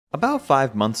About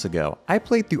 5 months ago, I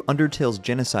played through Undertale's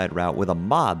genocide route with a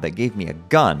mod that gave me a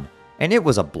gun, and it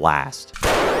was a blast.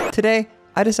 Today,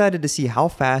 I decided to see how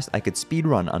fast I could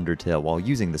speedrun Undertale while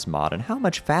using this mod and how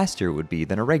much faster it would be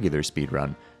than a regular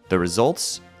speedrun. The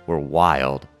results were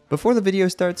wild. Before the video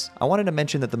starts, I wanted to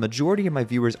mention that the majority of my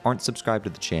viewers aren't subscribed to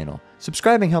the channel.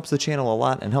 Subscribing helps the channel a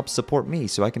lot and helps support me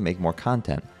so I can make more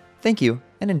content. Thank you,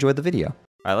 and enjoy the video.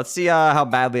 Alright, let's see how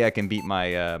badly I can beat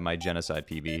my, my genocide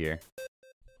PB here.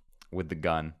 With the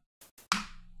gun.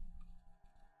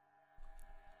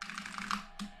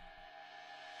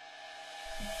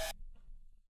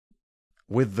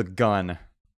 With the gun.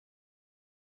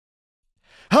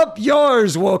 Up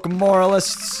yours, woke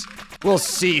moralists! We'll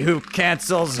see who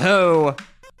cancels who!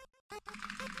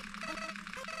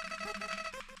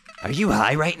 Are you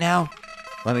high right now?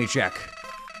 Let me check.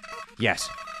 Yes.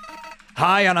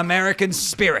 High on American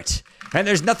spirit! And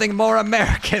there's nothing more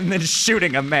American than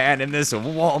shooting a man in this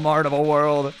Walmart of a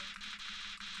world.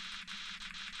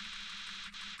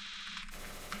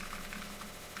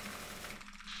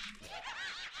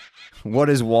 What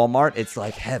is Walmart? It's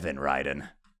like heaven, Raiden.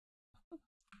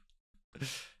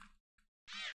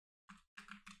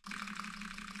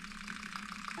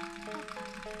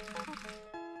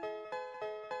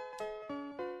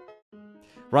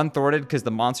 Run thwarted because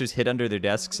the monsters hid under their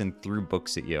desks and threw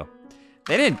books at you.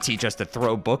 They didn't teach us to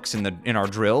throw books in our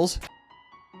drills.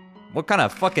 What kind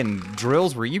of fucking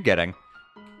drills were you getting?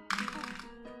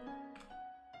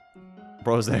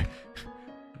 Bros, they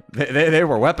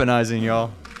were weaponizing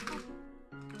y'all.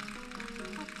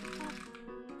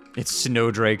 It's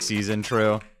Snowdrake season,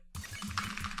 true.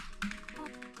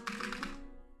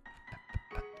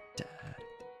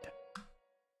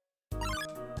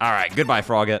 Alright, goodbye,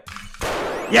 Frogget.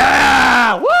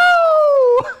 Yeah! Woo!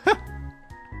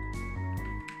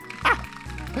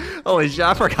 Holy shit,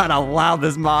 I forgot how loud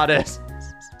this mod is.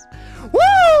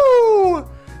 Woo!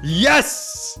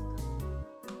 Yes!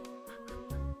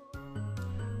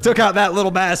 Took out that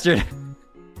little bastard.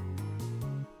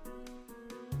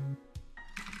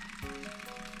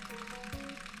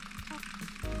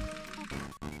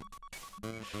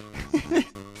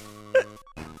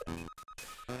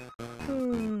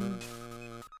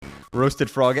 Roasted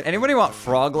frog. Anybody want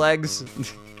frog legs?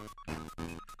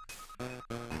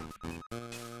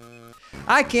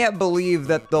 I can't believe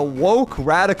that the woke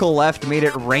radical left made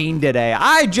it rain today.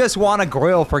 I just want a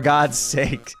grill, for God's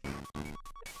sake.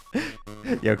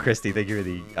 Yo, Christy, thank you for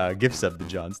the gift sub to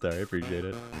John Star. I appreciate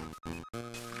it.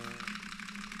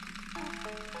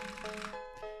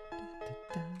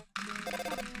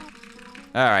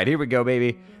 All right, here we go,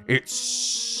 baby.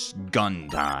 It's gun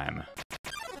time.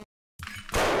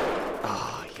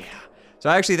 Oh, yeah. So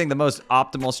I actually think the most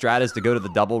optimal strat is to go to the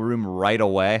double room right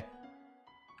away.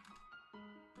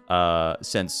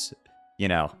 Since, you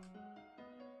know.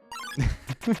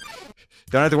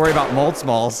 Don't have to worry about mold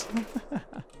smalls.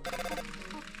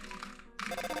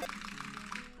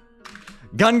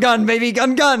 Gun gun, baby,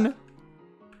 gun gun!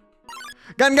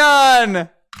 Gun gun!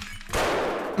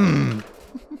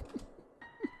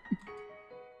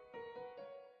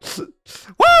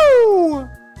 Woo!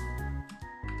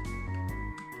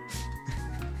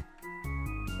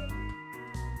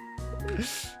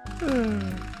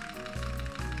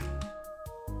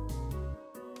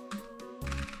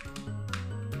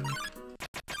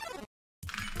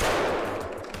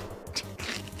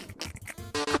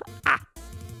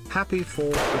 Happy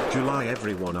 4th of July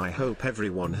everyone. I hope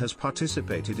everyone has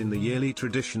participated in the yearly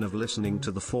tradition of listening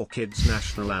to the 4Kids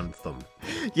National Anthem.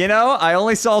 You know, I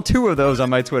only saw 2 of those on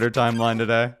my Twitter timeline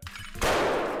today.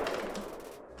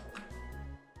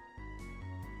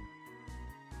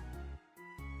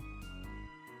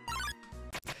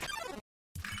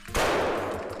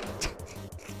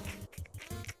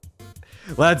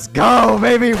 Let's go,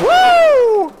 baby!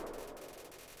 Woo!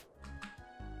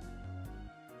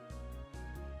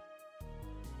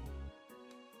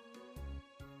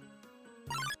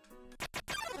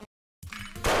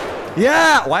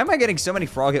 Yeah! Why am I getting so many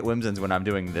Frogget Whimsons when I'm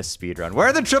doing this speedrun? Where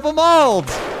are the triple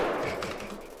molds?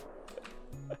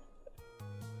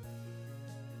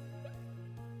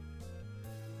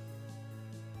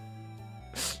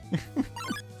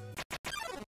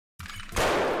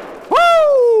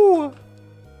 Woo!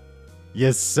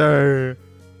 Yes, sir.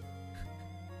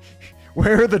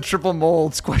 Where are the triple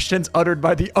molds? Questions uttered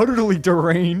by the utterly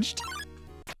deranged.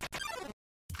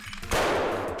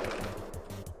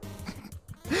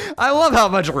 I love how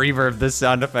much reverb this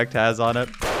sound effect has on it.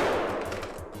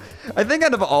 I think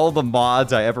out of all the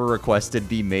mods I ever requested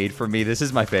be made for me, this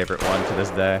is my favorite one to this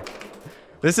day.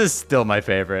 This is still my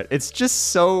favorite. It's just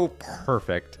so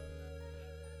perfect.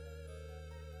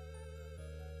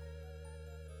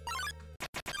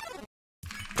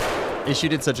 Issue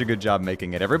did such a good job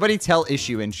making it. Everybody tell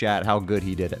Issue in chat how good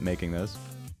he did at making this.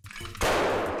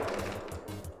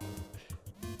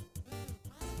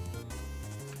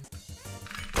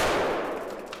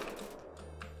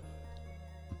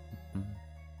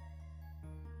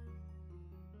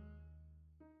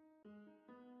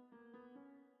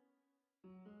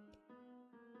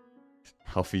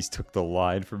 Alphys took the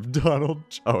line from Donald.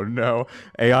 Oh no.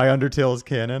 AI Undertale is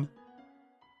canon.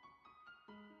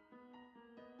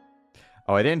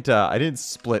 Oh, I didn't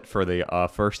split for the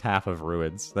first half of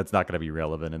Ruins. That's not gonna be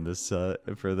relevant in this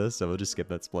for this, so we'll just skip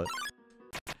that split.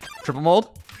 Triple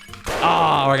mold?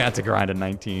 Oh, we're gonna have to grind a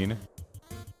 19.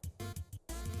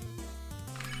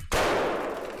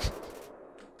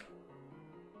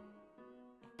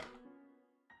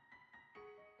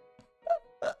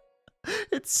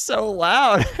 It's so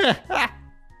loud.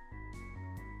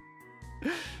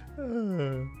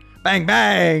 Bang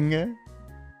bang.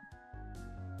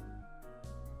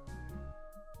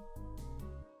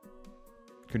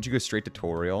 Couldn't you go straight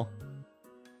tutorial?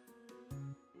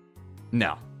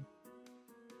 No.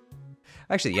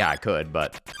 Actually, yeah, I could,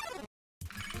 but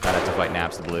I'd have to fight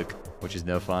Napstabluke, which is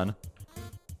no fun.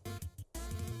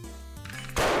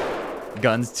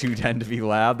 Guns too tend to be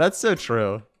loud. That's so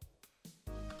true.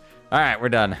 All right, we're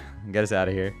done. Get us out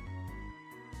of here.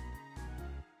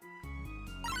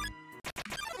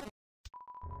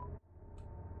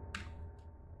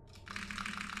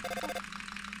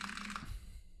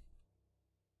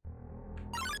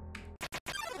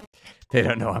 They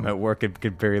don't know I'm at work and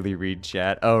can barely read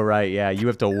chat. Oh, right, yeah, you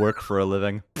have to work for a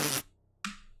living.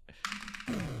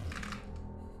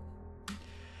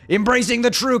 Embracing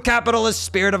the true capitalist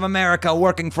spirit of America,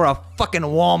 working for a fucking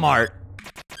Walmart.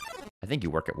 I think you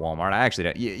work at Walmart. I actually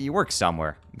don't. You work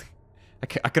somewhere. I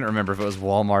couldn't remember if it was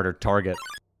Walmart or Target.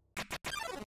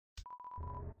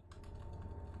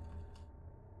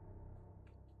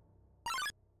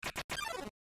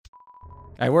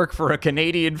 I work for a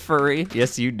Canadian furry.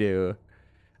 Yes, you do.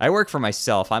 I work for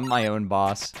myself. I'm my own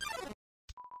boss.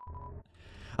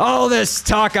 All this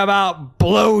talk about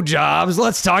blowjobs,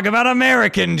 let's talk about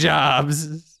American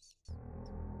jobs.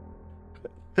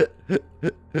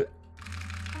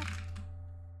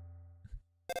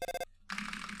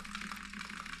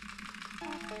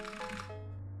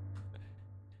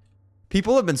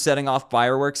 People have been setting off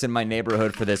fireworks in my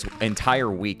neighborhood for this entire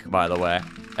week, by the way.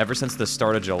 Ever since the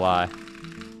start of July.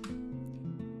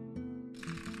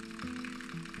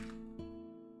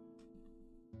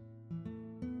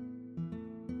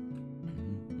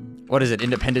 What is it,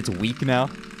 Independence Week now?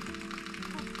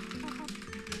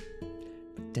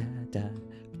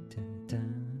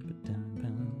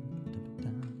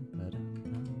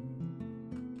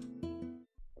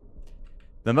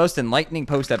 The most enlightening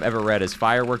post I've ever read is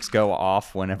fireworks go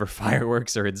off whenever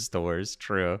fireworks are in stores.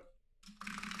 True.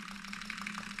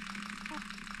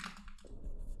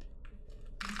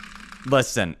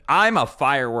 Listen, I'm a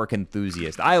firework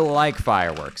enthusiast. I like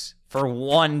fireworks for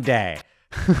one day.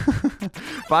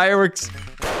 Fireworks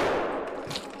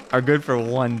are good for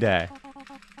one day.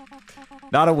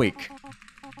 Not a week.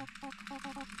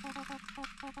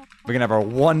 We're gonna have our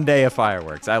one day of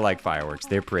fireworks. I like fireworks.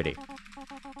 They're pretty.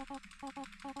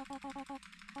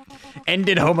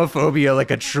 Ended homophobia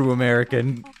like a true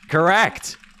American.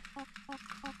 Correct.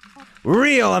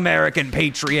 Real American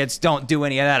patriots don't do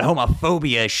any of that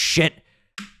homophobia shit.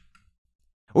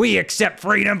 We accept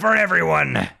freedom for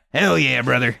everyone. Hell yeah,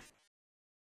 brother.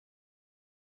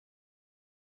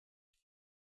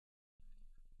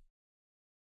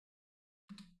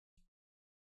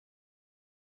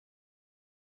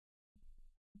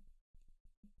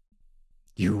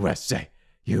 USA,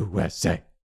 USA.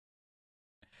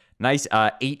 Nice,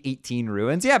 818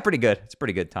 ruins. Yeah, pretty good. It's a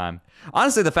pretty good time.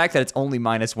 Honestly, the fact that it's only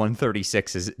minus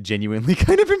 136 is genuinely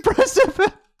kind of impressive.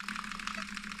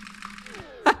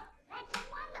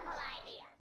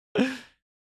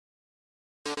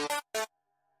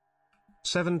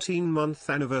 17-month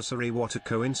anniversary, what a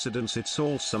coincidence, it's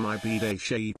also my b-day,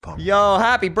 Shayy Pong. Yo,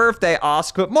 happy birthday,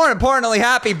 Oscar. More importantly,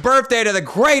 happy birthday to the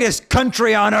greatest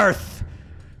country on earth.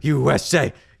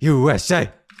 USA,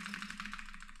 USA.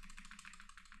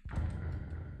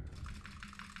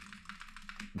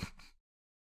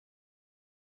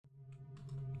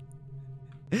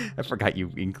 I forgot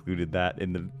you included that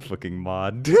in the fucking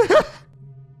mod.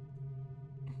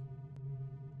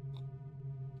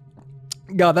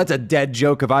 God, that's a dead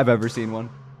joke if I've ever seen one.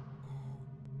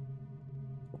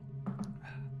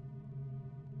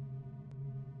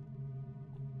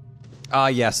 Ah,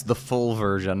 yes, the full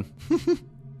version.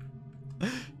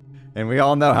 And we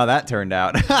all know how that turned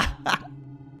out.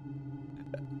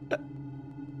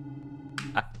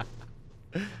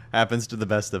 Happens to the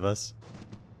best of us.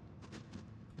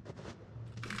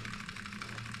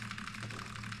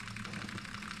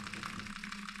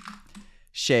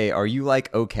 Shayy, are you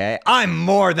like okay? I'm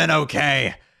more than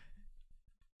okay!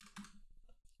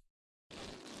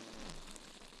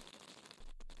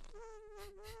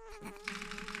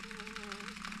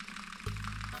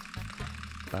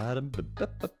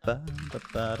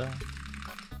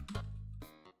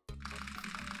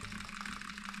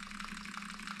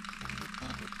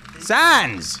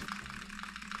 Sans!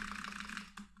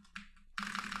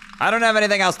 I don't have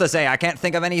anything else to say. I can't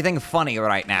think of anything funny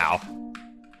right now.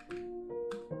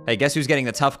 Hey, guess who's getting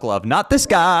the tough glove? Not this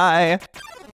guy!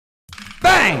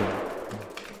 Bang!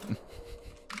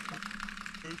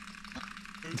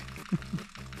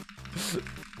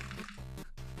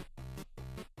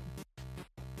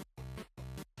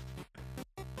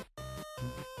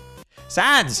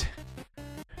 Sans!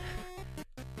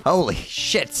 Holy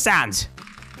shit, Sans!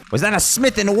 Was that a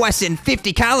Smith & Wesson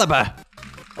 50 caliber?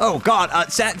 Oh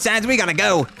god, Sans, we gotta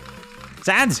go!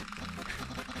 Sans!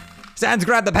 Sans,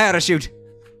 grab the parachute!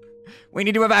 We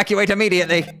need to evacuate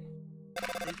immediately!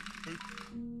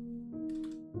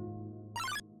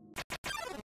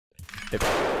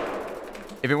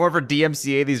 If it weren't for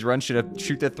DMCA, these runs should have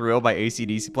Shoot the Thrill by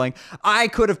AC/DC playing. I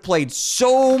could have played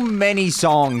so many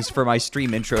songs for my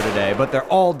stream intro today, but they're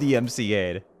all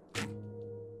DMCA'd.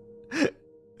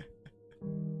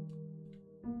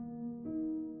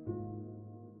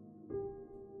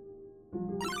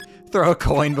 Throw a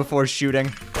coin before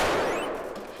shooting.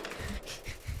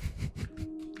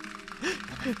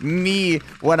 Me,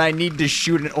 when I need to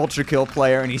shoot an Ultra Kill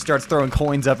player and he starts throwing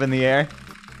coins up in the air.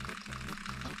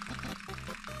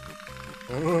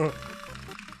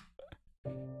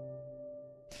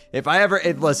 If I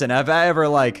ever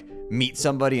like meet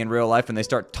somebody in real life and they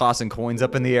start tossing coins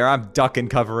up in the air, I'm duck and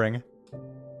covering.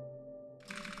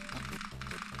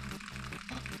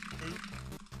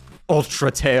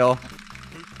 Ultra Tail.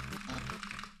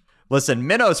 Listen,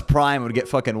 Minos Prime would get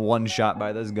fucking one shot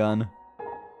by this gun.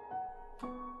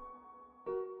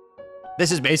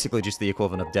 This is basically just the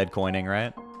equivalent of dead coining,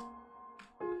 right?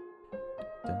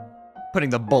 Putting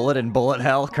the bullet in bullet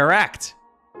hell, correct.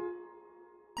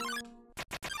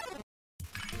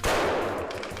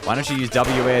 Why don't you use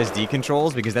WASD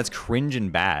controls? Because that's cringe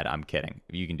and bad. I'm kidding.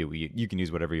 You can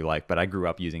use whatever you like, but I grew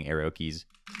up using arrow keys.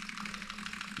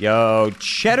 Yo,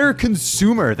 Cheddar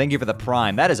Consumer, thank you for the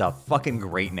Prime. That is a fucking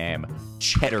great name.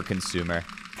 Cheddar Consumer.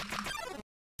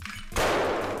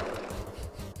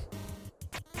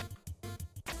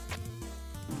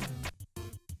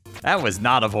 That was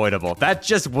not avoidable. That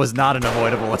just was not an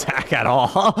avoidable attack at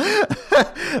all.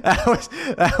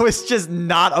 that was just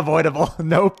not avoidable.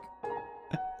 Nope.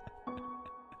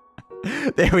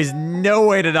 There was no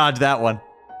way to dodge that one.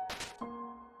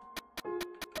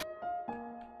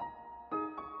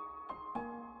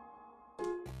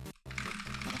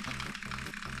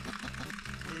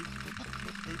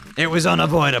 It was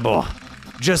unavoidable.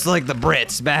 Just like the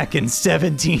Brits back in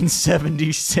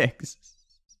 1776.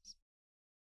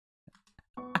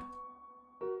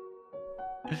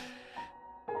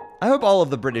 I hope all of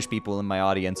the British people in my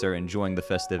audience are enjoying the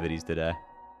festivities today.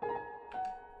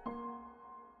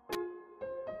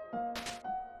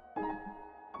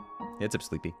 It's up,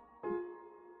 Sleepy.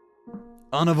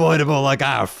 Unavoidable like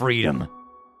our freedom.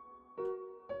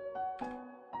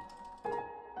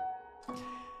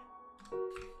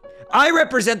 I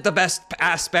represent the best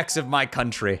aspects of my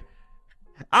country.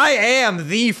 I am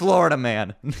the Florida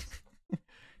man.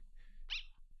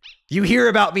 You hear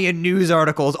about me in news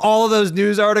articles. All of those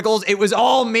news articles, it was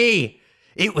all me.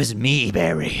 It was me,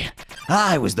 Barry.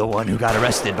 I was the one who got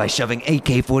arrested by shoving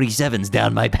AK-47s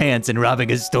down my pants and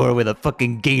robbing a store with a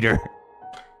fucking gator.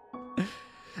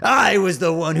 I was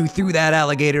the one who threw that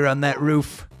alligator on that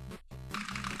roof.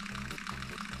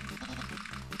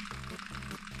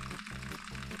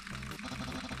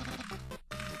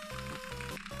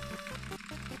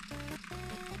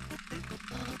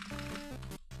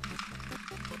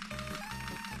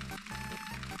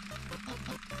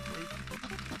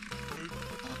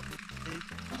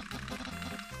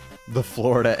 The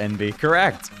Florida envy,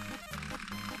 correct.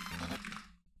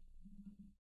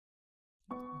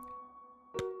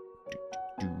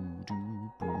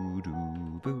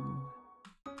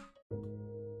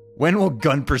 When will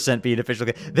gun percent be an official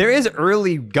game? There is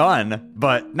early gun,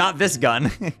 but not this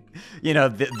gun. You know,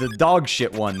 the dog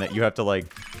shit one that you have to like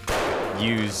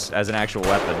use as an actual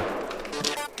weapon.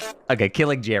 Okay,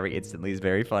 killing Jerry instantly is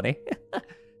very funny.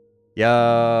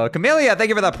 Yo, Camellia, thank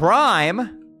you for the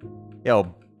Prime.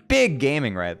 Yo, big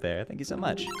gaming right there. Thank you so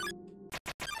much.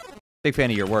 Big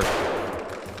fan of your work.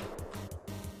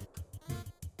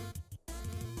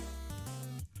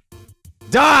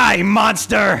 Die,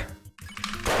 monster!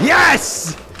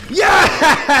 Yes!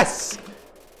 Yes!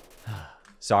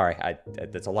 Sorry,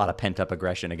 that's a lot of pent-up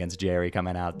aggression against Jerry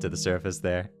coming out to the surface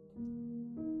there.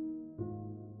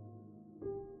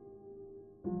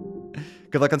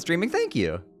 Good luck on streaming, thank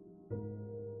you.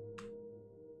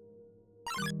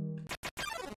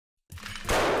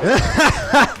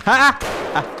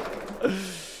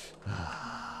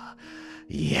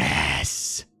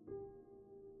 Yes!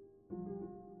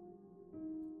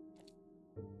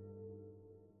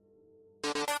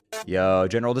 Yo,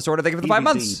 General Disorder, thank you for the 5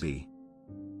 months.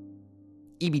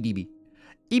 EBDB.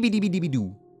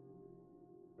 EBDBDB-doo.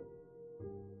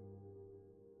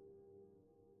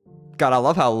 God, I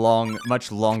love how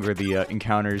much longer the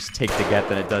encounters take to get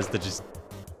than it does to just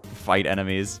fight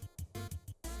enemies.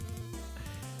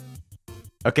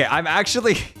 Okay, I'm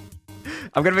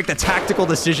gonna make the tactical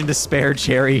decision to spare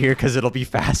Cherry here because it'll be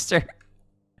faster.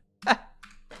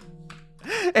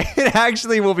 It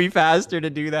actually will be faster to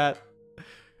do that.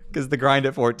 Because the grind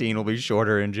at 14 will be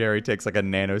shorter and Jerry takes like a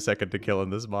nanosecond to kill in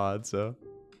this mod, so.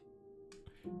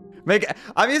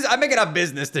 I'm making a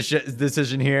business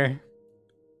decision here.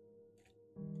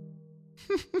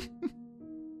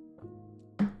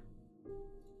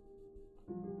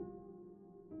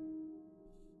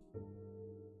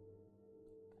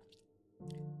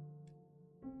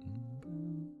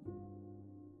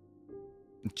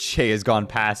 Shayy has gone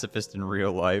pacifist in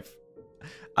real life.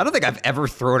 I don't think I've ever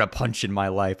thrown a punch in my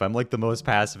life. I'm like the most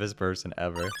pacifist person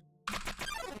ever.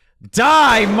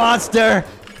 Die, monster!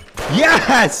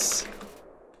 Yes!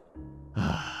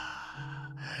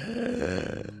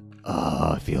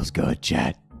 Oh, it feels good,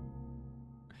 chat.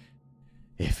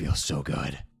 It feels so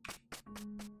good.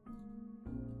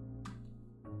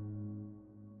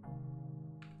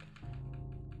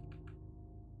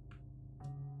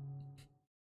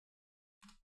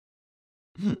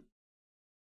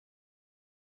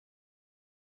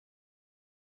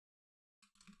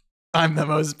 I'm the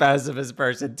most pacifist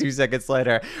person. 2 seconds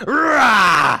later.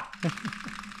 Rah!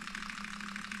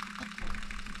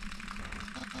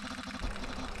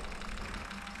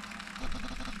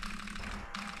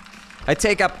 I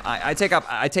take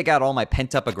out all my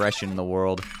pent-up aggression in the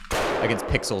world against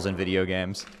pixels in video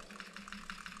games.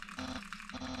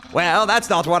 Well, that's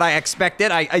not what I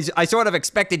expected. I sort of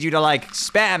expected you to, like,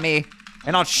 spare me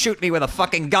and not shoot me with a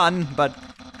fucking gun, but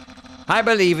I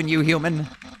believe in you, human.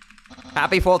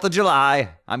 Happy 4th of July.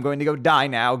 I'm going to go die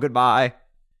now. Goodbye.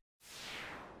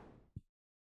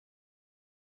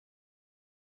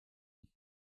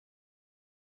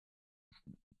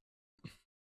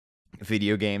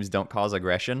 Video games don't cause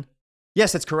aggression?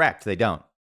 Yes, that's correct. They don't.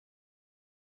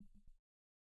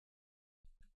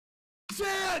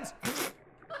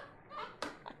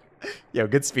 Yo,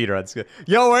 good speedruns.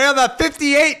 Yo, we're on the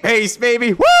 58 pace,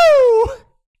 baby. Woo!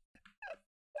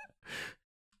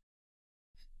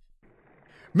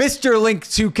 Mr. Link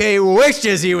 2K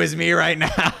wishes he was me right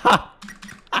now.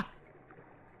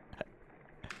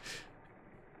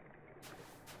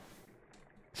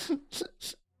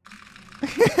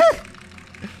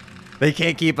 They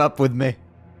can't keep up with me.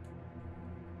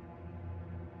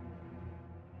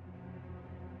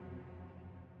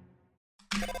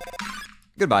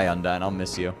 Goodbye, Undine. I'll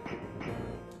miss you.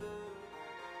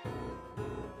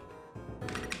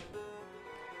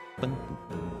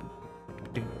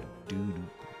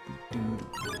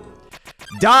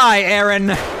 Die,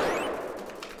 Aaron!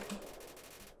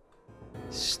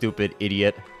 Stupid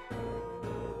idiot.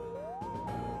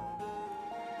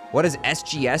 What does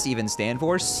SGS even stand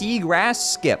for? Seagrass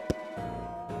skip.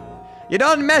 You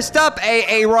done messed up,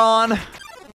 Aaron.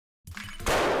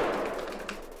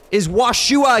 Is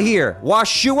Washua here?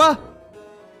 Washua?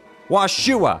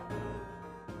 Washua.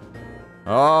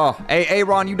 Oh, hey,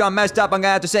 Aaron, you done messed up. I'm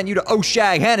gonna have to send you to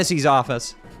O'Shag Hennessy's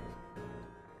office.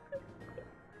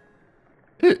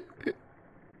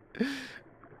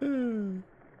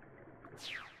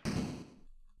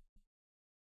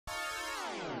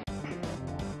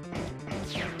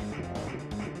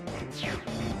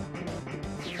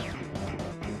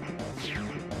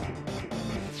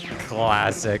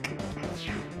 Classic.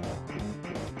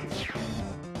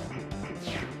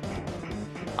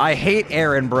 I hate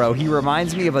Aaron, bro. He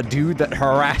reminds me of a dude that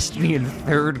harassed me in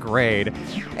 3rd grade.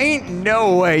 Ain't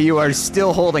no way you are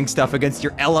still holding stuff against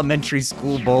your elementary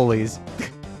school bullies.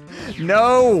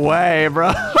 No way,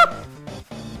 bro.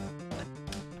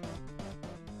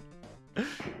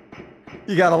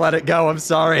 You gotta let it go, I'm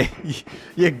sorry.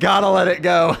 You gotta let it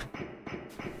go.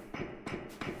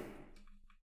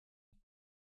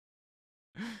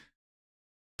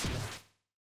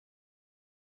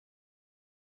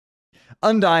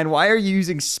 Undyne, why are you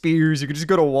using spears? You could just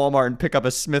go to Walmart and pick up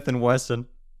a Smith & Wesson.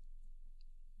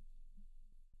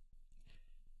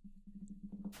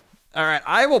 All right,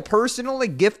 I will personally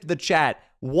gift the chat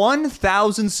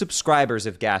 1,000 subscribers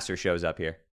if Gaster shows up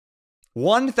here.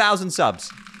 1,000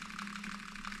 subs.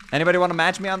 Anybody want to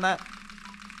match me on that?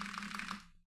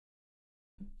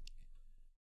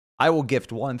 I will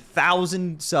gift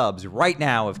 1,000 subs right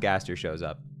now if Gaster shows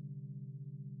up.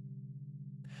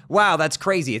 Wow, that's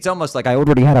crazy. It's almost like I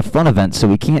already had a fun event, so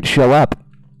he can't show up.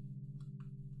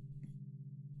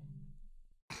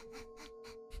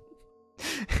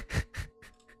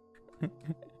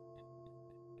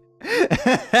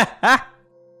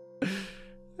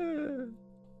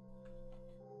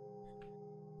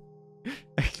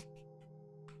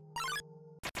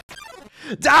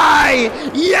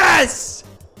 Die! Yes!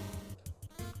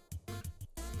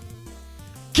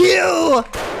 Kill!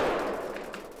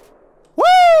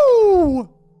 Woo!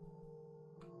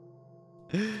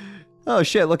 Oh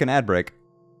shit, look, an ad break.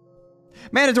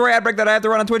 Mandatory ad break that I have to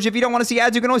run on Twitch. If you don't want to see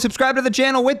ads, you can always subscribe to the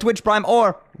channel with Twitch Prime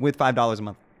or with $5 a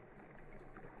month.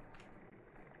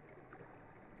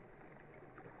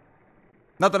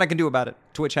 Nothing I can do about it.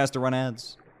 Twitch has to run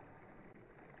ads.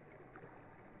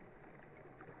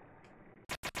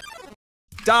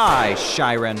 Die,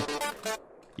 Shyren.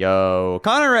 Yo,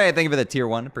 Connor Ray, thank you for the tier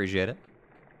 1. Appreciate it.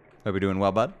 Hope you're doing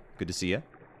well, bud. Good to see you.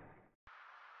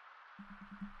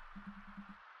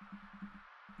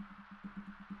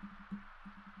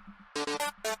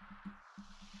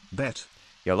 Bet.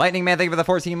 Yo, Lightning Man, thank you for the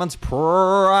 14 months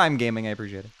Prime Gaming. I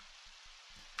appreciate it.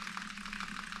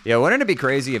 Yo, wouldn't it be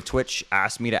crazy if Twitch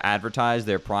asked me to advertise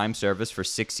their Prime service for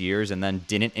 6 years and then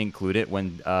didn't include it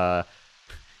when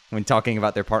talking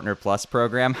about their Partner Plus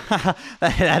program?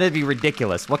 That'd be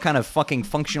ridiculous. What kind of fucking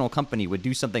functional company would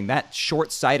do something that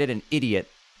short-sighted and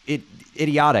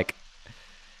idiotic?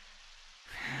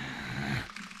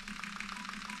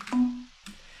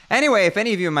 Anyway, if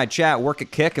any of you in my chat work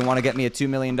at Kick and want to get me a $2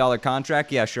 million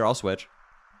contract, yeah, sure, I'll switch.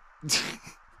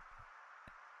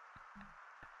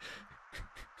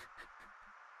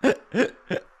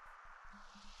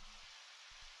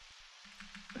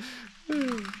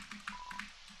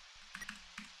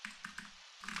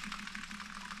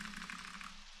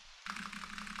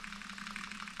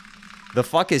 The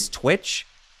fuck is Twitch?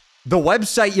 The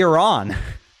website you're on.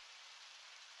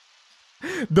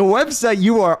 The website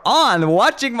you are on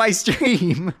watching my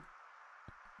stream.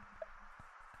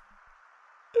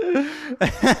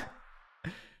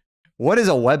 What is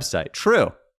a website?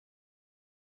 True.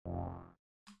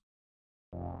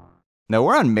 No,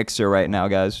 we're on Mixer right now,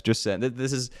 guys. Just saying.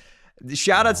 This is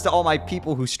shout outs to all my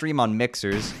people who stream on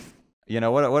Mixers. You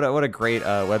know, what a great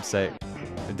website.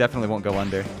 It definitely won't go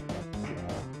under.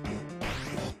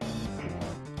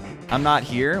 I'm not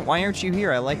here? Why aren't you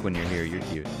here? I like when you're here. You're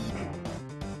cute.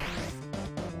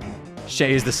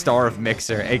 Shayy is the star of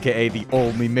Mixer, aka the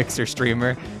only Mixer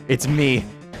streamer. It's me.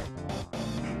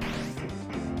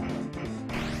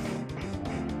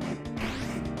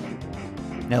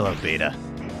 Hello, Beta.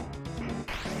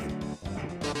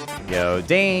 Yo,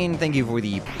 Dane, thank you for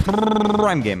the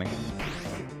Prime Gaming.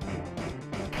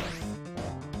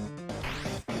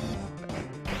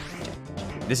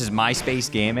 This is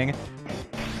MySpace Gaming.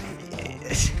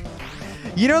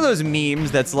 You know those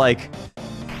memes that's like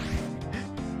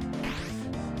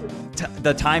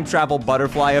the time travel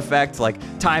butterfly effect, like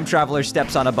time traveler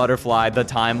steps on a butterfly, the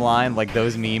timeline, like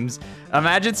those memes.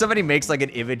 Imagine somebody makes like an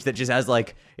image that just has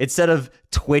like, instead of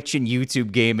Twitch and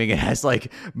YouTube gaming, it has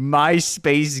like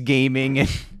MySpace gaming and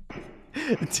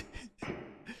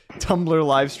Tumblr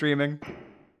live streaming.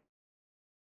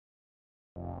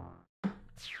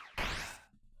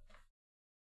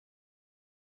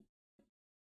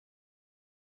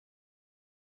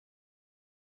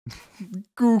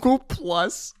 Google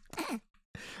Plus.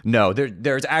 No,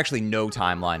 there's actually no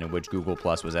timeline in which Google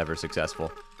Plus was ever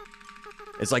successful.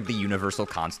 It's like the universal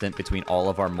constant between all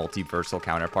of our multiversal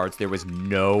counterparts. There was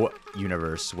no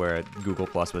universe where Google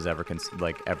Plus was ever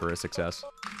ever a success.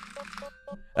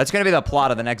 That's gonna be the plot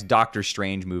of the next Doctor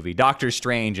Strange movie. Doctor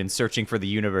Strange and searching for the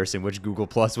universe in which Google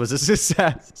Plus was a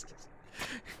success.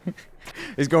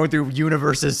 Is going through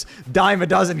universes, dime a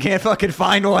dozen, can't fucking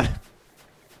find one.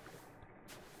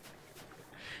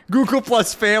 Google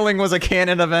Plus failing was a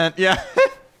canon event, yeah.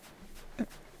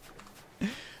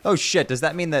 Oh shit, does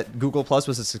that mean that Google Plus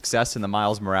was a success in the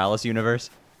Miles Morales universe?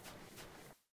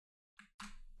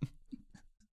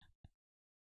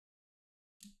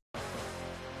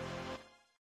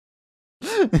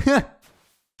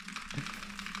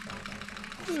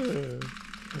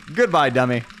 Goodbye,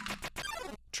 dummy.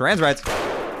 Trans rights.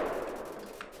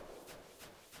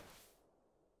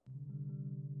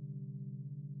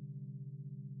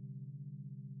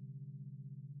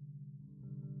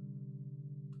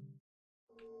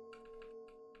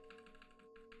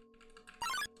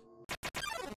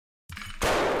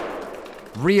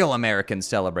 Real Americans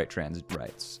celebrate trans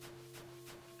rights.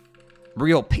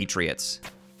 Real patriots.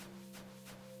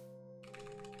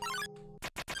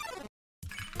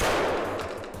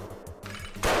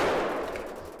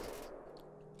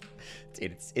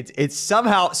 Dude, it's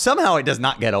somehow it does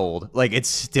not get old. Like, it's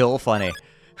still funny.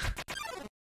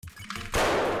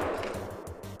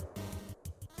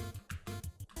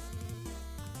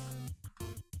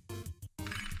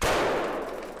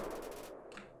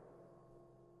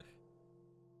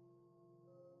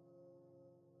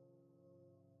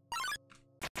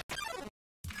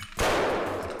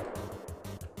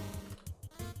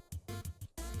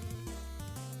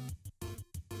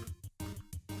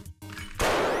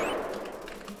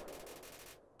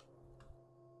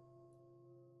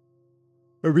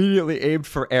 Immediately aimed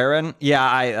for Aaron.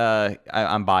 Yeah,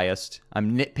 I'm biased.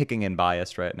 I'm nitpicking and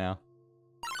biased right now.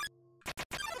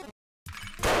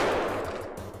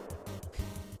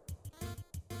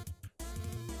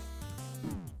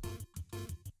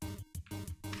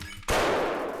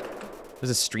 There's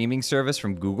a streaming service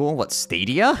from Google. What,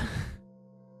 Stadia?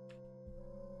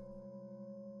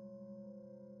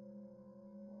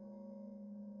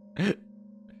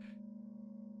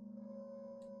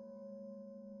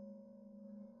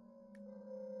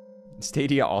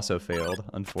 Stadia also failed.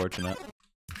 Unfortunate.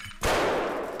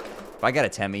 If I get a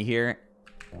Temmie here,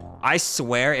 I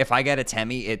swear if I get a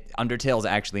Temmie, Undertale is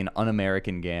actually an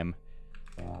un-American game.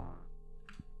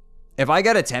 If I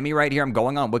get a Temmie right here, I'm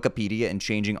going on Wikipedia and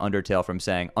changing Undertale from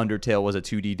saying Undertale was a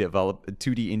 2D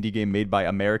indie game made by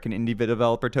American indie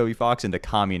developer Toby Fox into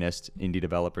communist indie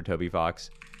developer Toby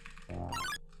Fox.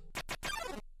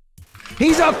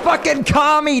 He's a fucking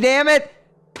commie, damn it!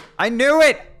 I knew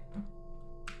it!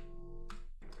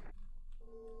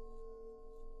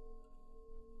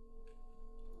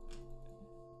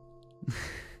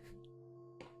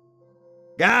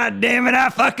 God damn it, I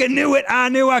fucking knew it! I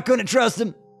knew I couldn't trust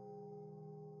him!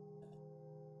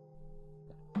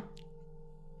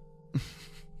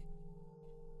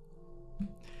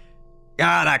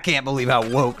 God, I can't believe how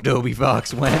woke Toby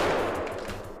Fox went.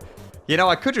 You know,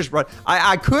 I could just run.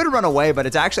 I could run away, but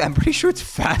it's actually, I'm pretty sure it's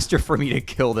faster for me to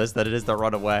kill this than it is to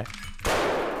run away.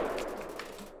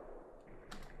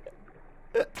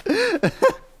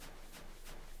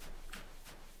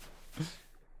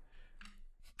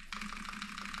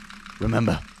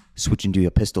 Remember, switching to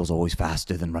your pistol is always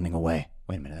faster than running away.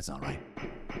 Wait a minute, that's not right.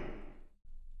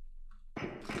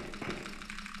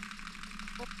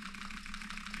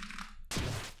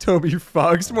 Toby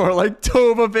Fox, more like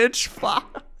Tobovich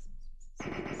Fox.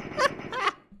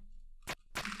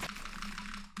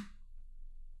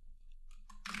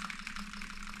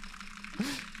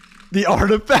 The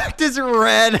artifact is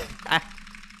red.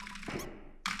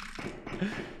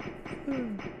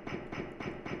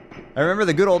 I remember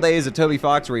the good old days of Toby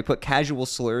Fox where he put casual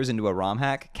slurs into a ROM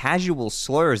hack. Casual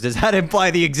slurs? Does that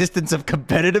imply the existence of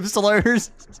competitive slurs?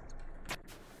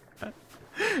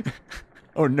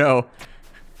 Oh no.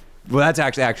 Well, that's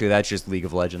actually that's just League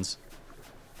of Legends.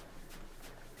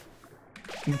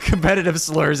 Competitive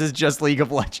slurs is just League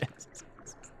of Legends.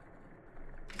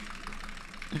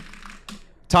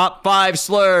 Top 5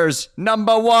 slurs.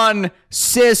 Number 1,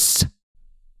 cis.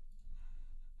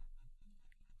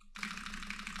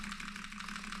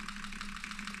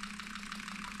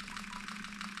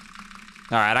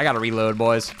 All right, I gotta reload,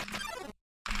 boys.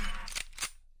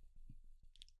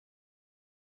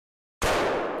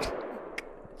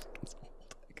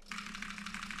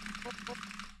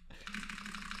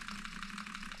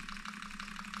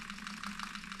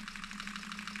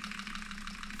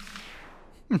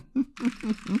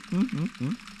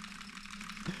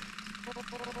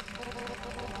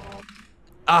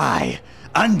 I,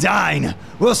 Undyne,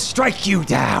 will strike you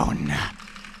down.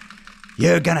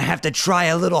 You're gonna have to try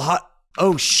a little hot.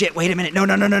 Oh shit! Wait a minute! No!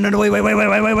 Wait! Wait!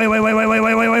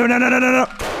 No!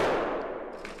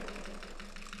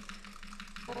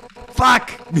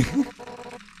 Fuck!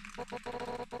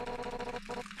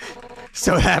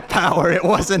 So that power, it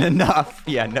wasn't enough.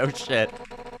 Yeah, no shit.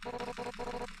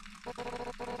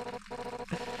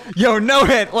 Yo, no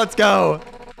hit! Let's go!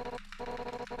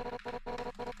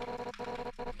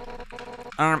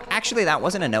 Actually, that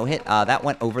wasn't a no-hit. That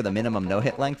went over the minimum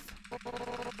no-hit length.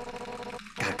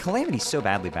 God, Calamity's so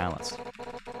badly balanced.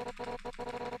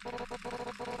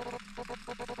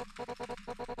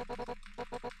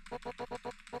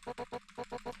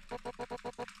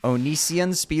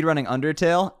 Onision speedrunning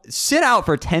Undertale? Sit out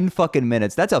for 10 fucking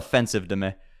minutes. That's offensive to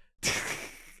me.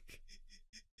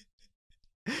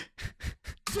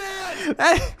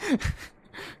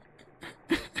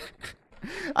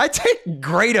 I take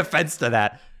great offense to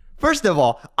that. First of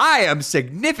all, I am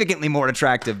significantly more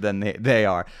attractive than they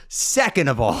are. Second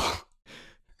of all,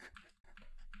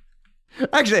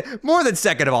 actually, more than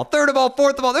second of all, third of all,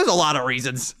 fourth of all, there's a lot of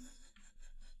reasons.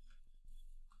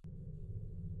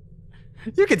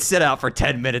 You could sit out for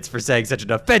 10 minutes for saying such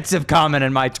an offensive comment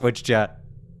in my Twitch chat.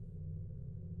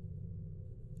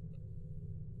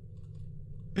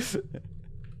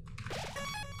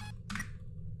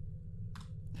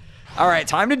 All right,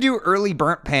 time to do early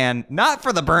burnt pan. Not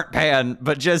for the burnt pan,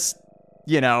 but just,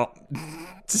 you know,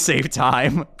 to save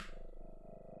time.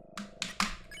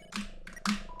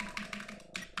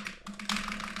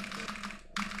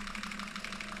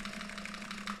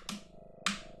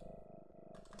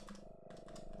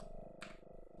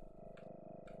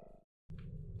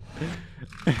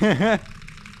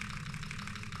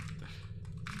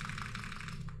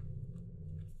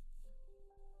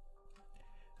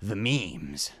 The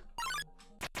memes.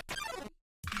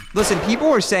 Listen, people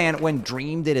were saying when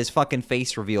Dream did his fucking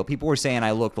face reveal, people were saying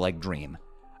I looked like Dream.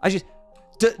 I just,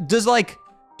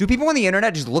 do people on the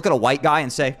internet just look at a white guy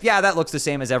and say, yeah, that looks the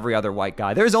same as every other white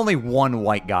guy? There's only one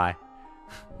white guy.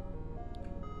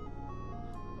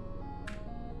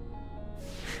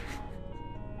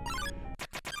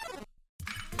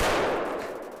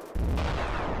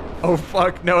 Oh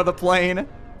fuck, no, the plane.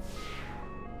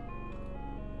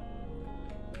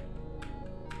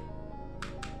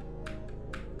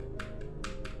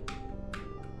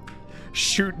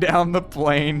 Shoot down the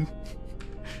plane.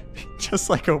 Just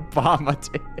like Obama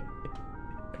did.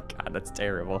 God, that's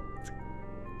terrible.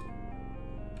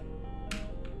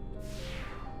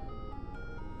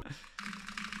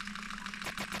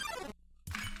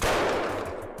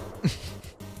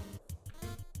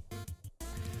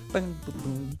 Boom,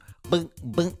 boom, boom,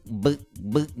 boom, boom,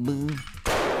 boom, boom.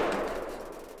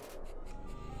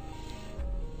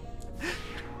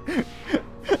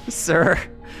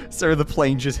 Sir, the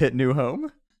plane just hit new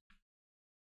home.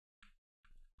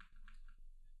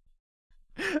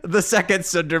 The second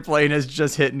Cinder plane has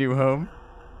just hit new home.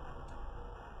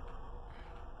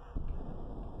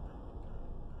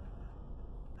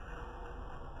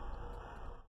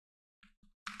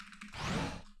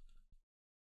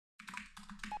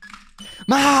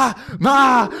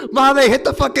 Ma, they hit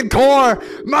the fucking core.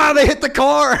 Ma, they hit the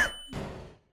core.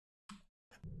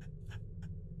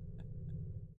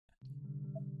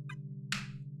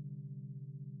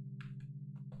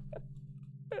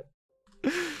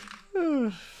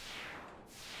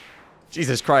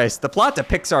 Jesus Christ, the plot to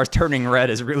Pixar's Turning Red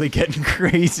is really getting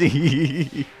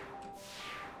crazy.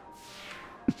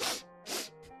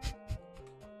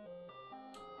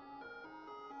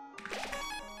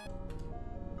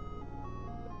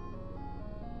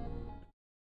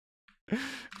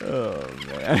 Oh,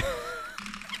 man.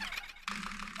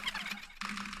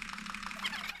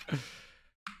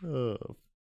 Oh.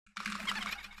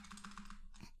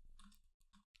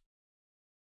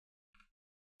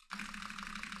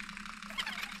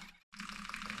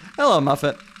 Hello,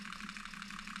 Muffet.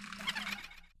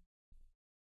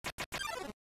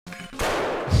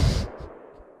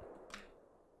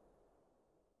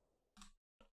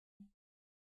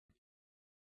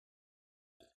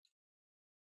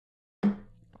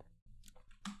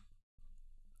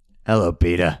 Hello,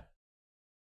 Peter.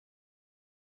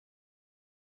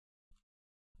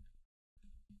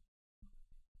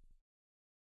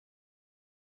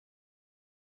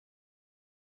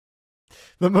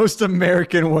 The most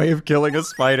American way of killing a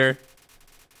spider.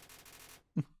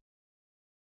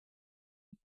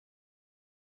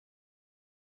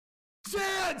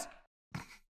 Chance!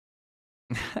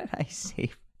 How did I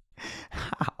save?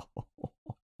 How?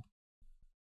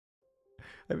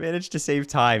 I managed to save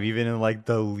time even in like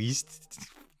the least,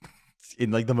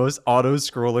 in like the most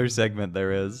auto-scroller segment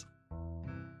there is.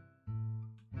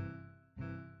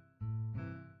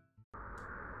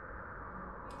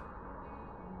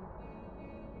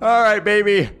 All right,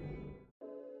 baby.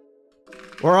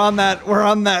 We're on that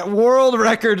world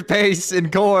record pace in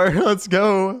core. Let's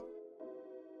go.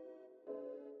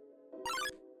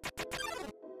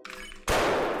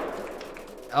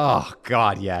 Oh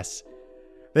God, yes.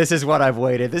 This is what I've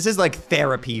waited. This is like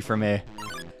therapy for me.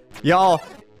 Y'all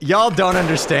don't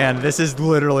understand. This is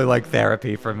literally like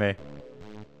therapy for me.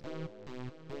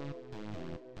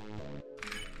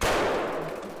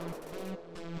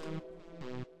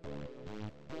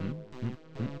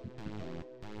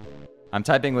 I'm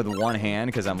typing with one hand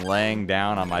because I'm laying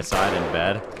down on my side in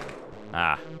bed.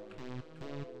 Ah.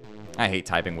 I hate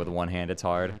typing with one hand, it's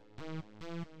hard.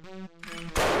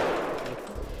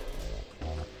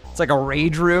 It's like a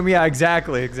rage room? Yeah,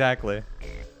 exactly, exactly.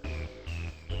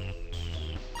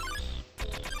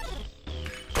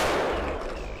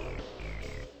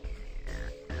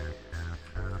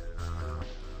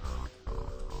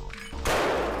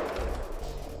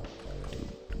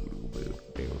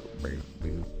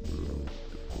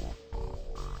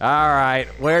 All right,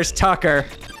 where's Tucker?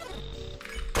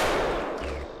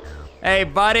 Hey,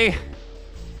 buddy.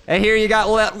 I hear you got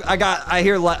I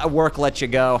hear work let you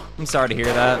go. I'm sorry to hear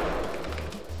that.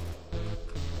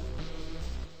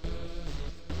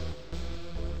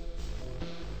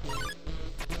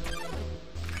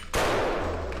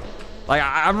 Like,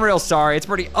 I'm real sorry. It's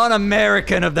pretty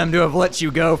un-American of them to have let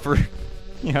you go for,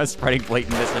 you know, spreading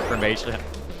blatant misinformation.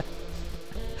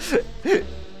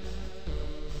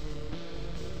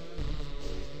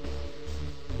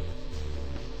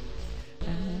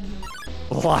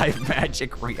 Live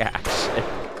magic reaction.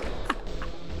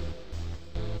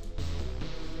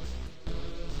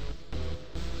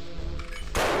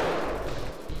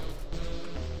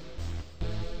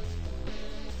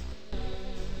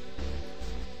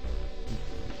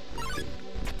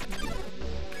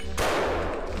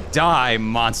 Die,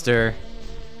 monster.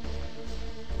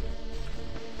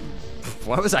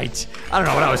 What was I don't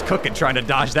know what I was cooking trying to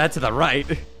dodge that to the right.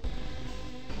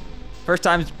 First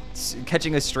time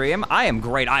catching a stream. I am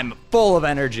great. I'm full of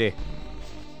energy.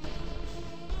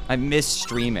 I miss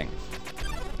streaming.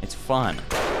 It's fun.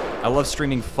 I love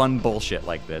streaming fun bullshit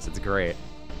like this. It's great.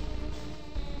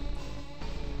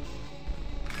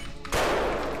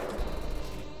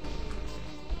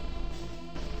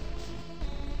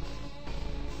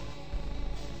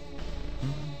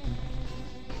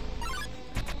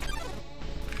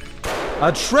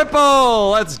 A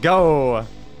triple! Let's go!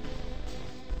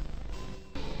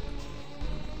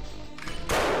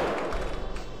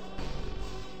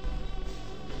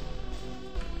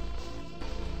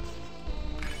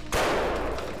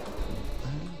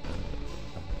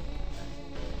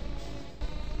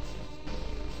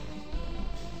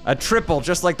 A triple,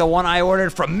 just like the one I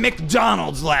ordered from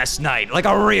McDonald's last night, like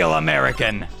a real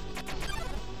American.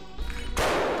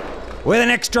 With an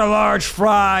extra large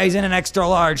fries and an extra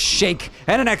large shake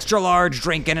and an extra large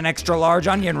drink and an extra large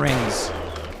onion rings.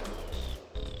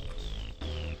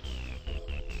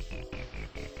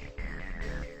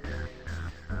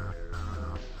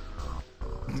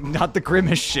 Not the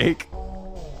Grimace shake.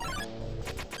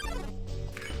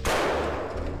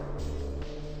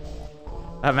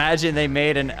 Imagine they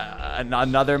made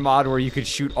another mod where you could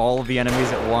shoot all of the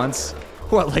enemies at once.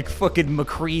 What, like fucking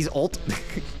McCree's ult?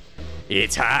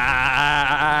 It's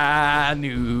high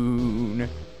noon.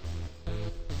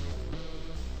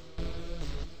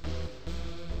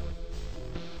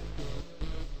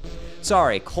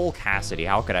 Sorry, Cole Cassidy.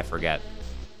 How could I forget?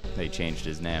 They changed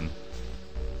his name.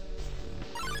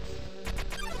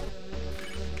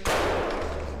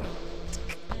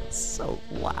 So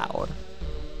loud.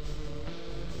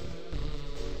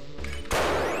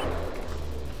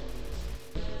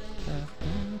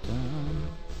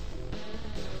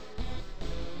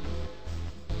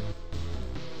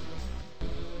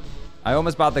 I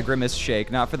almost bought the Grimace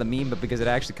shake, not for the meme, but because it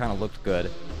actually kind of looked good.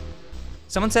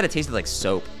 Someone said it tasted like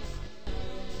soap.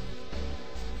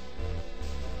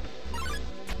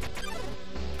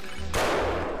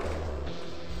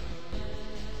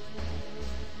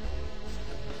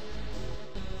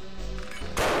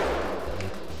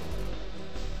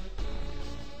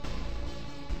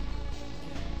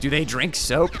 Do they drink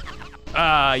soap?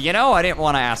 You know, I didn't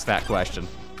want to ask that question.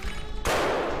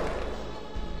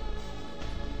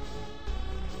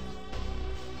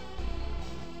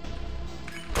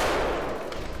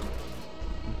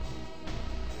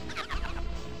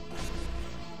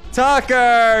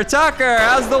 Tucker! Tucker!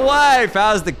 How's the wife?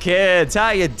 How's the kids? How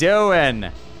you doing?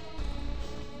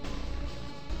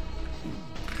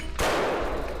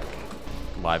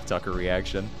 Live Tucker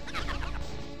reaction.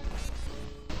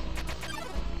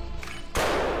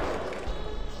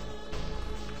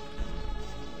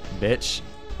 Bitch.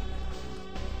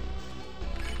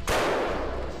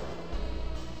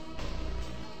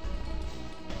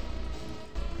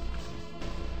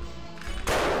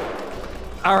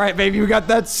 All right, baby, we got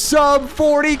that sub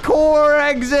 40 core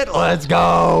exit. Let's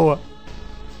go.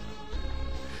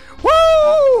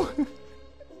 Woo!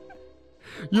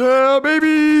 Yeah,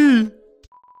 baby.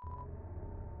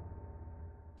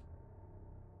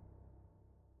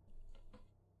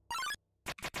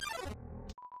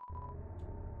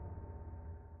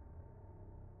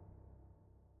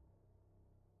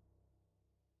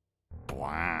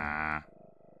 Blah.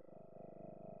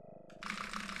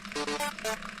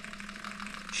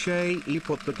 Shayy,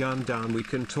 put the gun down, we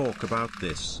can talk about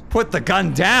this. Put the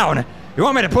gun down? You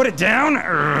want me to put it down?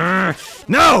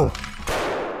 No!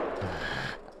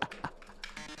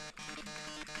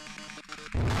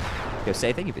 Yo,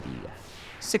 say thank you for the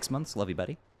 6 months. Love you,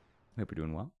 buddy. Hope you're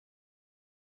doing well.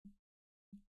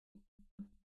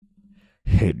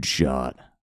 Headshot.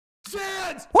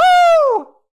 Chance! Woo!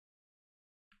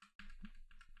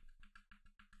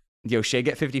 Yo, Shayy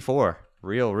get 54.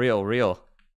 Real, real, real.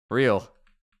 Real.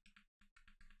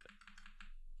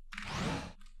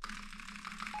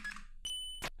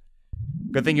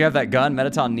 Good thing you have that gun.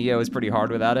 Metaton Neo is pretty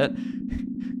hard without it.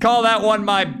 Call that one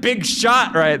my big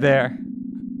shot right there.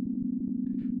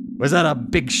 Was that a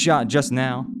big shot just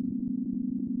now?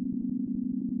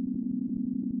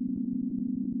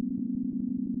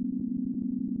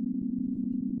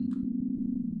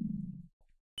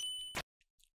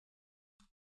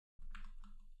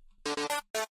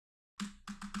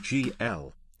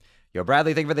 GL. Yo,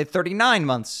 Bradley, thank you for the 39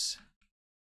 months.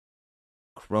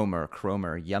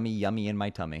 Cromer, yummy, yummy in my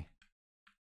tummy.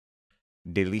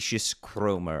 Delicious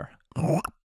Cromer.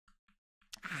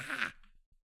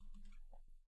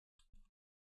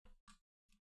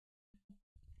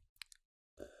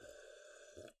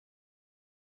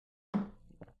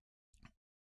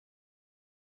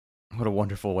 What a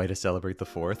wonderful way to celebrate the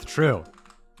 4th. True.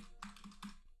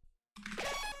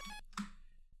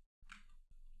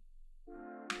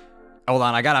 Hold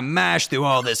on, I gotta mash through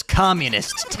all this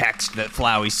communist text that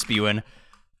Flowey's spewing.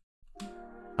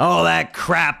 All that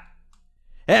crap.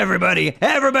 Everybody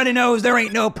knows there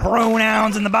ain't no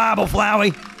pronouns in the Bible,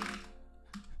 Flowey.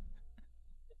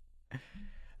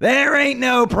 There ain't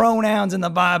no pronouns in the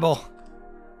Bible.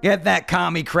 Get that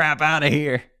commie crap out of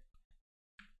here.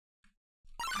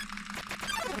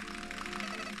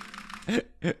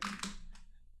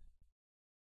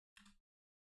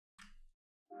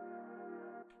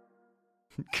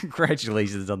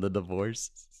 Congratulations on the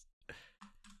divorce.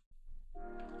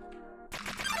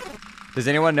 Does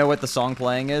anyone know what the song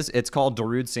playing is? It's called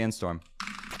Darude Sandstorm.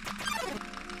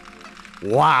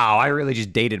 Wow, I really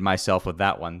just dated myself with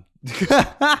that one.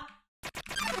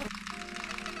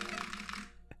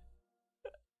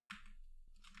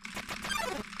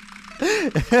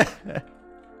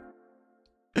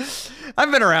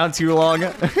 I've been around too long.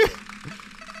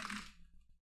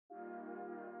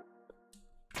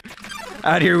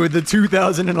 Out here with the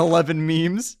 2011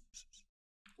 memes.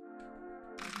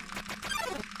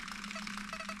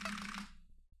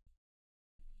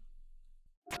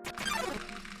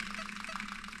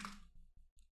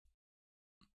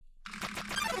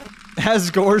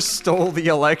 Asgore stole the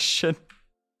election.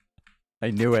 I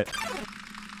knew it.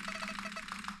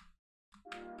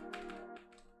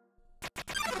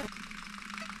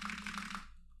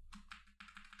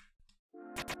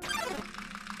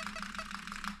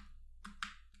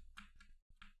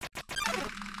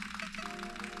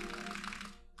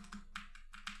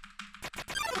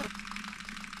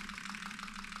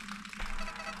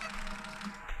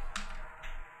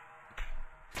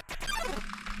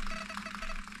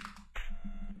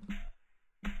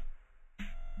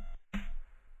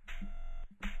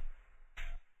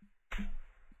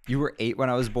 You were 8 when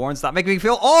I was born. Stop making me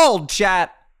feel old,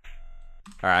 chat.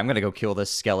 All right, I'm gonna go kill this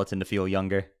skeleton to feel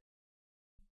younger.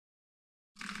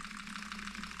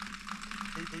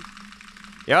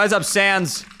 Yo, what's up,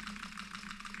 Sans?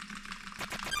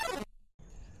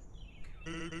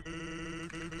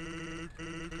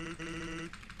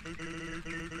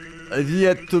 I've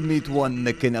yet to meet one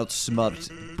that can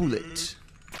outsmart Bullet.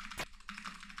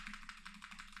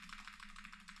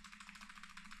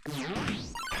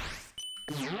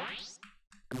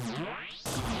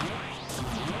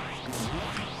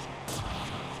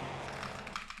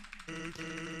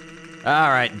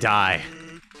 Alright, die.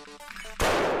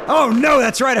 Oh no,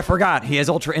 that's right, I forgot. He has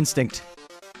Ultra Instinct.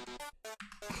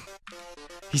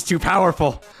 He's too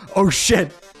powerful. Oh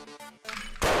shit.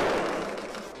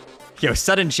 Yo,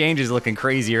 Sudden Change is looking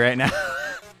crazy right now.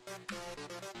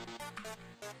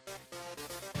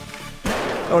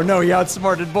 Oh no, he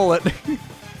outsmarted Bullet.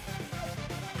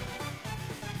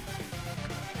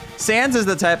 Sans is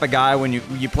the type of guy when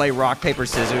you play rock, paper,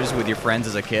 scissors with your friends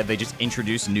as a kid, they just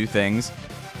introduce new things.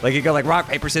 Like, you go like rock,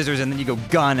 paper, scissors, and then you go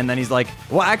gun, and then he's like,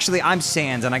 well, actually, I'm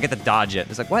Sans, and I get to dodge it.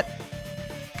 It's like, what?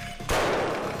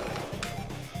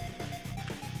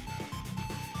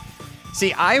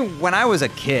 See, when I was a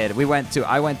kid,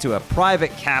 I went to a private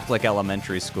Catholic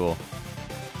elementary school.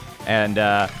 And,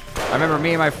 I remember me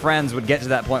and my friends would get to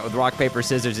that point with rock, paper,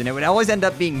 scissors, and it would always end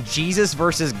up being Jesus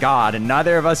versus God, and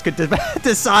neither of us could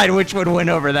decide which would win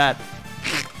over that.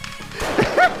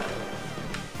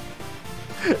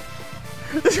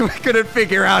 We couldn't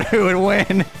figure out who would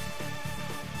win.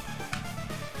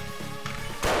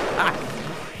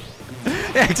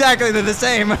 Yeah, exactly, they're the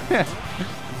same.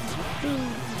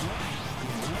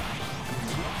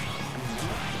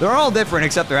 They're all different,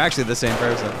 except they're actually the same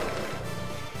person.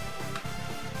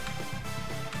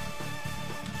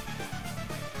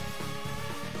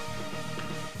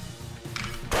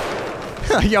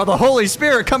 Yo, the Holy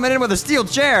Spirit coming in with a steel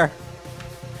chair.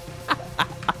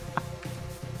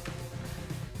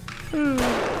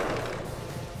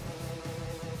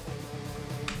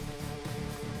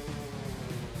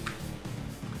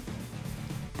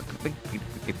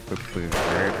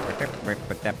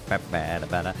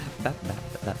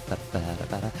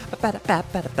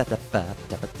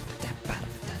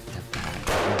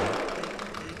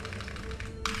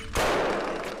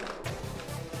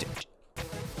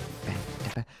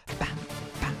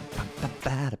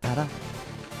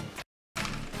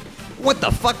 What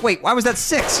the fuck? Wait, why was that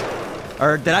 6?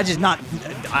 Or did I just not...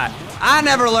 I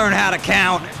never learned how to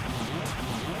count.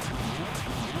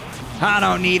 I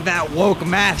don't need that woke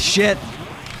math shit.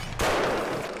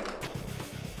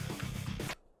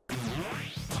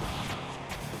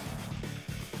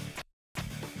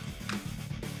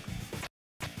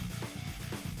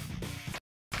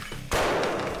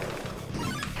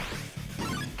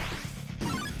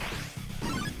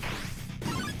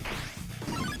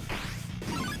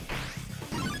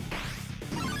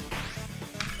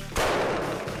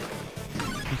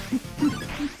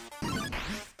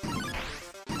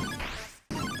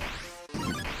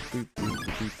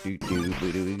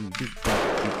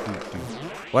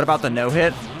 What about the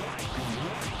no-hit?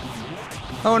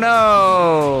 Oh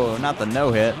no! Not the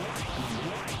no-hit.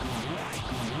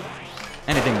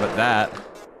 Anything but that.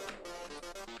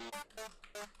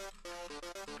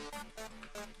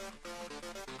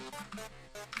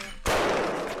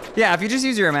 Yeah, if you just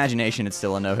use your imagination, it's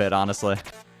still a no-hit, honestly.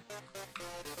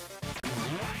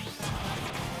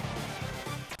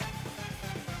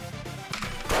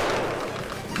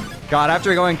 God,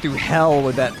 after going through hell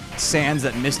with that Sands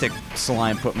that Mystic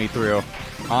Slime put me through,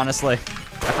 honestly,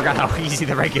 I forgot how easy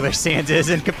the regular Sands is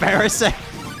in comparison.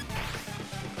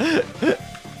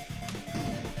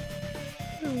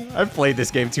 I've played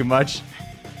this game too much.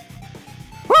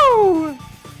 Woo!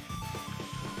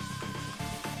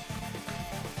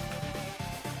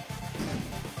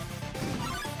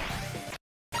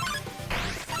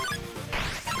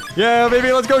 Yeah,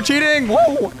 baby, let's go cheating!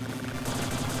 Whoa!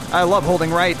 I love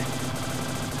holding right.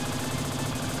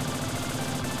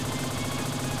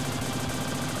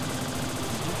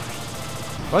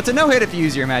 Well, it's a no-hit if you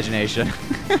use your imagination.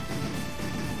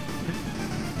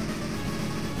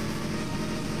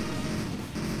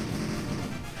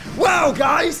 Whoa,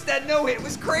 guys! That no-hit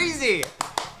was crazy!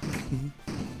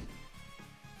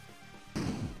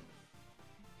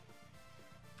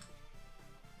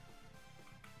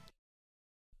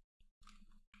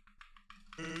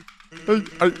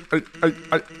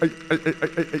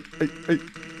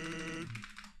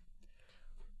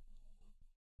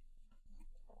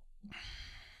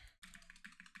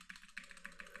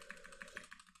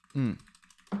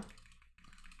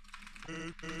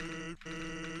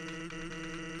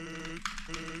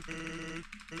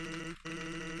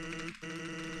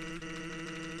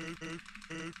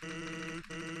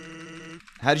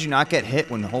 How did you not get hit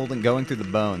when going through the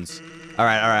bones? All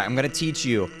right, I'm gonna teach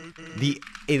you the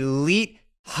elite,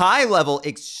 high-level,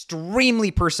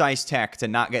 extremely precise tech to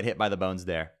not get hit by the bones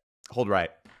there. Hold right.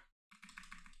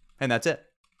 And that's it.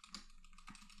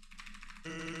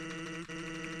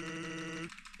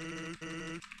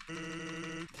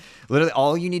 Literally,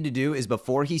 all you need to do is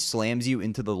before he slams you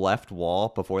into the left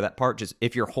wall, before that part, just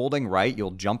if you're holding right,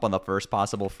 you'll jump on the first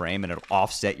possible frame and it'll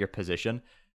offset your position.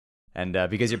 And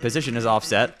because your position is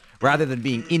offset, rather than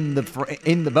being in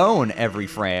the bone every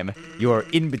frame, you're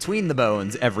in between the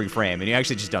bones every frame, and you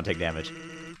actually just don't take damage.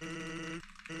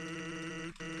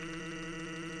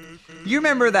 You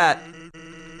remember that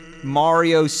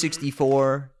Mario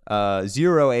 64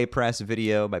 Zero A Press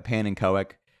video by Pan and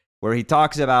Koic, where he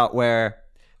talks about where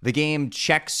the game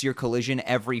checks your collision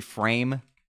every frame?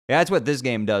 Yeah, that's what this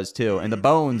game does too, and the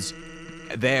bones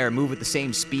there move at the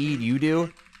same speed you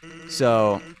do,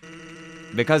 so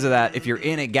because of that, if you're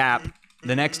in a gap,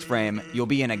 the next frame, you'll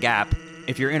be in a gap.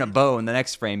 If you're in a bone, the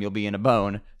next frame, you'll be in a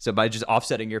bone. So by just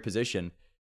offsetting your position,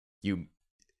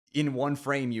 in one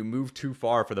frame, you move too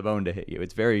far for the bone to hit you.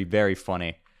 It's very, very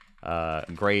funny.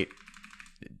 Great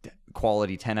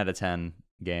quality 10 out of 10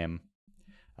 game.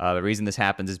 The reason this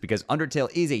happens is because Undertale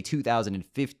is a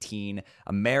 2015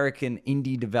 American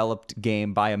indie-developed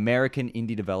game by American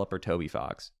indie developer Toby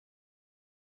Fox.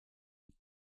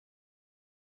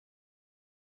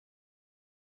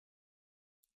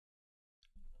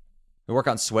 Work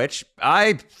on Switch?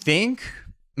 I think.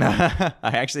 I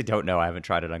actually don't know. I haven't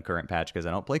tried it on current patch because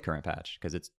I don't play current patch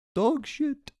because it's dog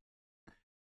shit.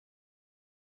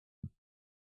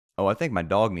 Oh, I think my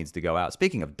dog needs to go out.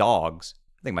 Speaking of dogs,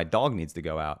 I think my dog needs to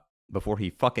go out before he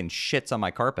fucking shits on my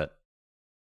carpet.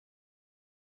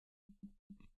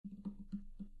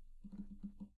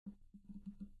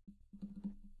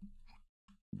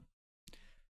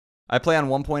 I play on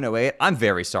 1.08. I'm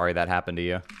very sorry that happened to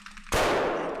you.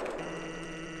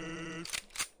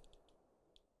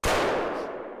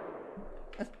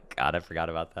 God, I forgot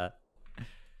about that.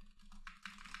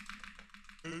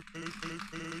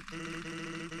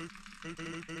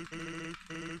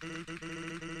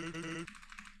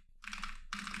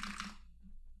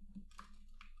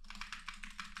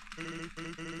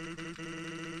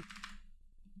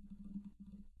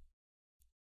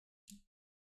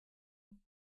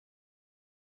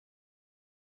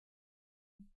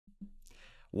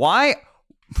 Why?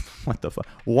 What the fuck?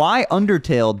 Why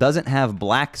Undertale doesn't have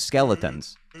black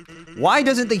skeletons? Why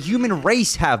doesn't the human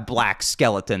race have black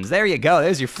skeletons? There you go.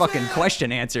 There's your fucking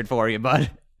question answered for you,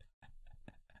 bud.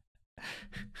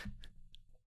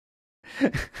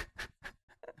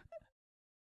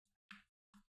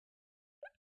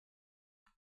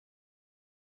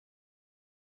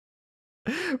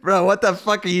 Bro, what the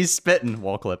fuck are you spitting?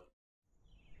 Wall clip.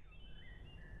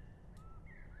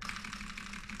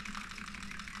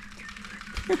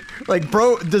 Like,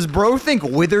 bro, does bro think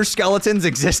wither skeletons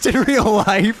exist in real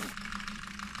life?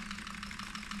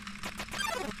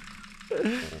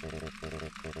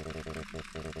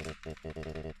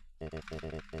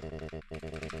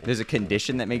 There's a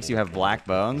condition that makes you have black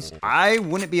bones? I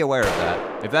wouldn't be aware of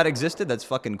that. If that existed, that's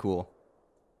fucking cool.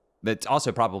 That's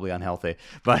also probably unhealthy,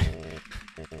 but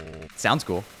sounds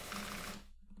cool.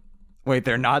 Wait,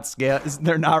 they're not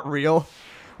real?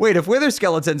 Wait, if wither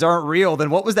skeletons aren't real, then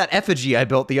what was that effigy I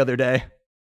built the other day?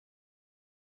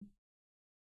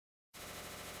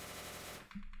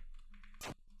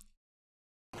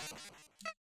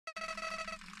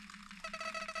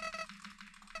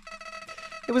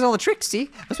 It was all a trick, see?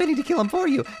 I was waiting to kill him for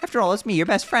you. After all, it's me, your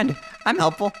best friend. I'm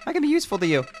helpful. I can be useful to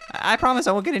you. I promise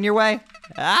I won't get in your way.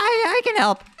 I can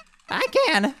help. I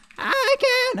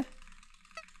can.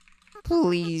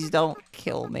 Please don't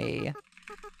kill me.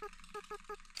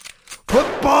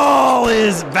 Football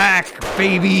is back,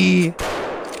 baby!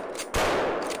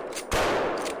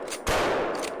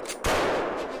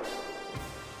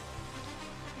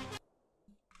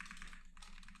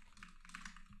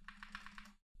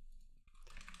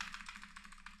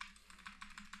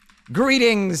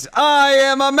 Greetings, I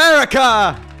am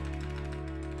America!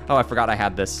 Oh, I forgot I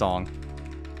had this song.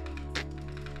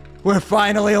 We're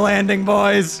finally landing,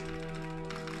 boys!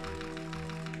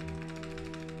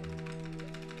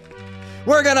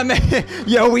 We're gonna make,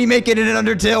 we make it in an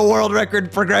Undertale world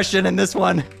record progression in this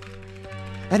one.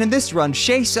 And in this run,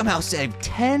 Shayy somehow saved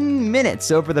 10 minutes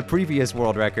over the previous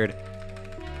world record,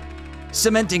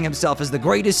 cementing himself as the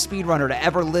greatest speedrunner to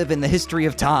ever live in the history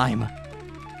of time.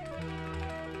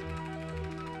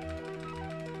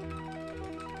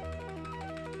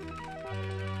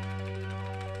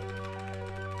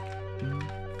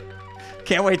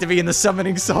 Can't wait to be in the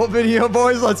Summoning Soul video,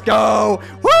 boys. Let's go.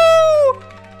 Woo!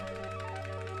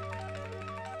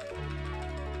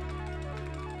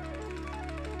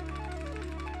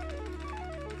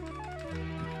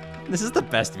 This is the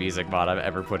best music mod I've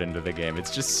ever put into the game.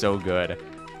 It's just so good.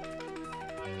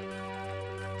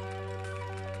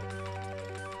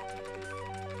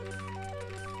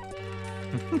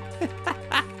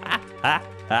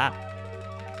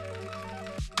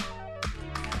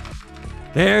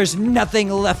 There's nothing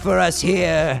left for us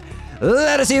here.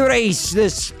 Let us erase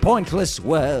this pointless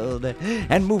world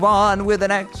and move on with the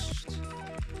next.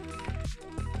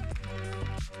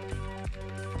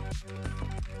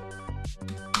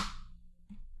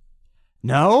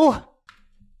 No?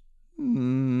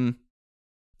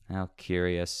 How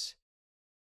curious.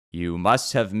 You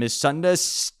must have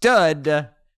misunderstood.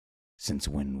 Since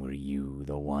when were you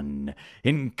the one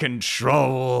in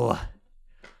control?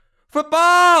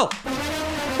 Football!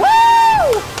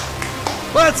 Woo!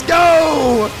 Let's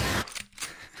go!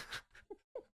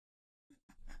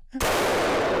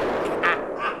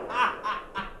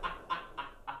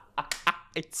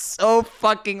 It's so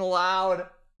fucking loud.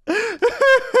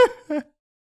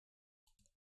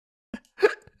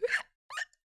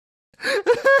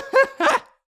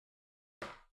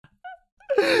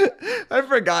 I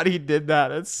forgot he did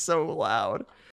that. It's so loud.